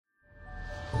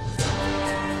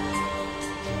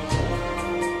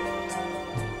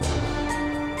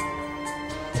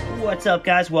What's up,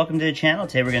 guys? Welcome to the channel.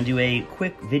 Today we're going to do a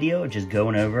quick video just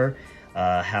going over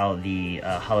how the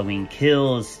Halloween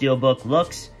Kills Steelbook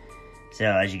looks. So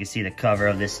as you can see, the cover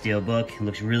of this Steelbook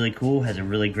looks really cool. Has a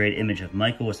really great image of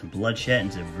Michael with some bloodshed and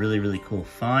it's a really cool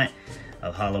font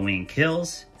of Halloween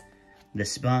Kills. The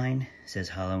spine says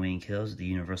Halloween Kills, the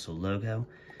Universal logo.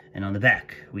 And on the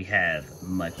back, we have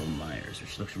Michael Myers,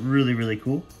 which looks really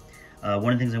cool.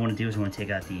 One of the things I want to do is I want to take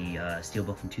out the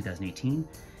Steelbook from 2018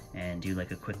 and do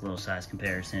like a quick little size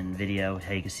comparison video.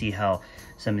 How you can see how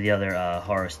some of the other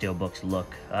horror Steelbooks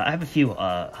look. I have a few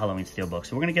Halloween Steelbooks,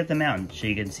 so we're gonna get them out and so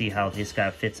you can see how this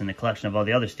guy fits in the collection of all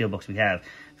the other Steelbooks we have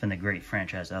from the great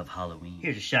franchise of Halloween.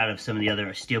 Here's a shot of some of the other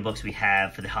Steelbooks we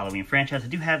have for the Halloween franchise. I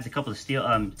do have a couple of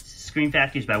Scream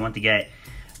Factories, but I want to get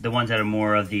the ones that are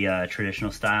more of the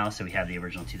traditional style. So we have the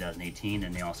original 2018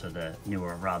 and also the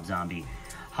newer Rob Zombie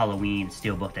Halloween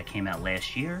Steelbook that came out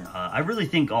last year. I really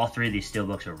think all three of these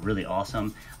Steelbooks are really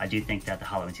awesome. I do think that the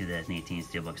Halloween 2018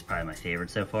 Steelbook is probably my favorite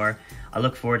so far. I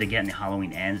look forward to getting the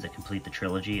Halloween Ends to complete the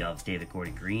trilogy of David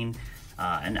Gordon Green.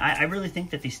 And I really think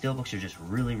that these Steelbooks are just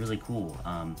really cool.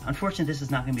 Unfortunately, this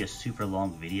is not going to be a super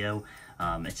long video.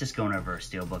 It's just going over a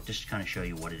Steelbook just to kind of show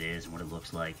you what it is and what it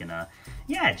looks like. And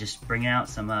yeah, just bring out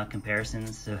some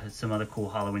comparisons to some other cool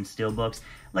Halloween Steelbooks.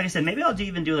 Like I said, maybe I'll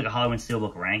even do like a Halloween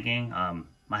Steelbook ranking.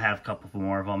 I have a couple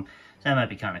more of them, so that might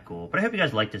be kind of cool. But I hope you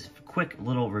guys like this quick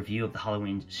little review of the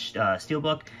Halloween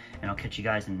Steelbook, and I'll catch you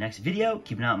guys in the next video.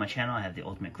 Keep an eye on my channel. I have the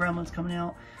Ultimate Gremlins coming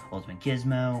out, Ultimate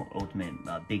Gizmo, Ultimate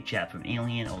Big Chap from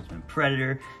Alien, Ultimate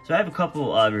Predator. So I have a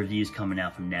couple reviews coming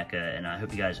out from NECA, and I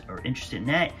hope you guys are interested in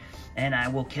that. And I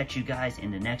will catch you guys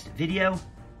in the next video.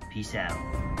 Peace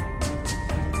out.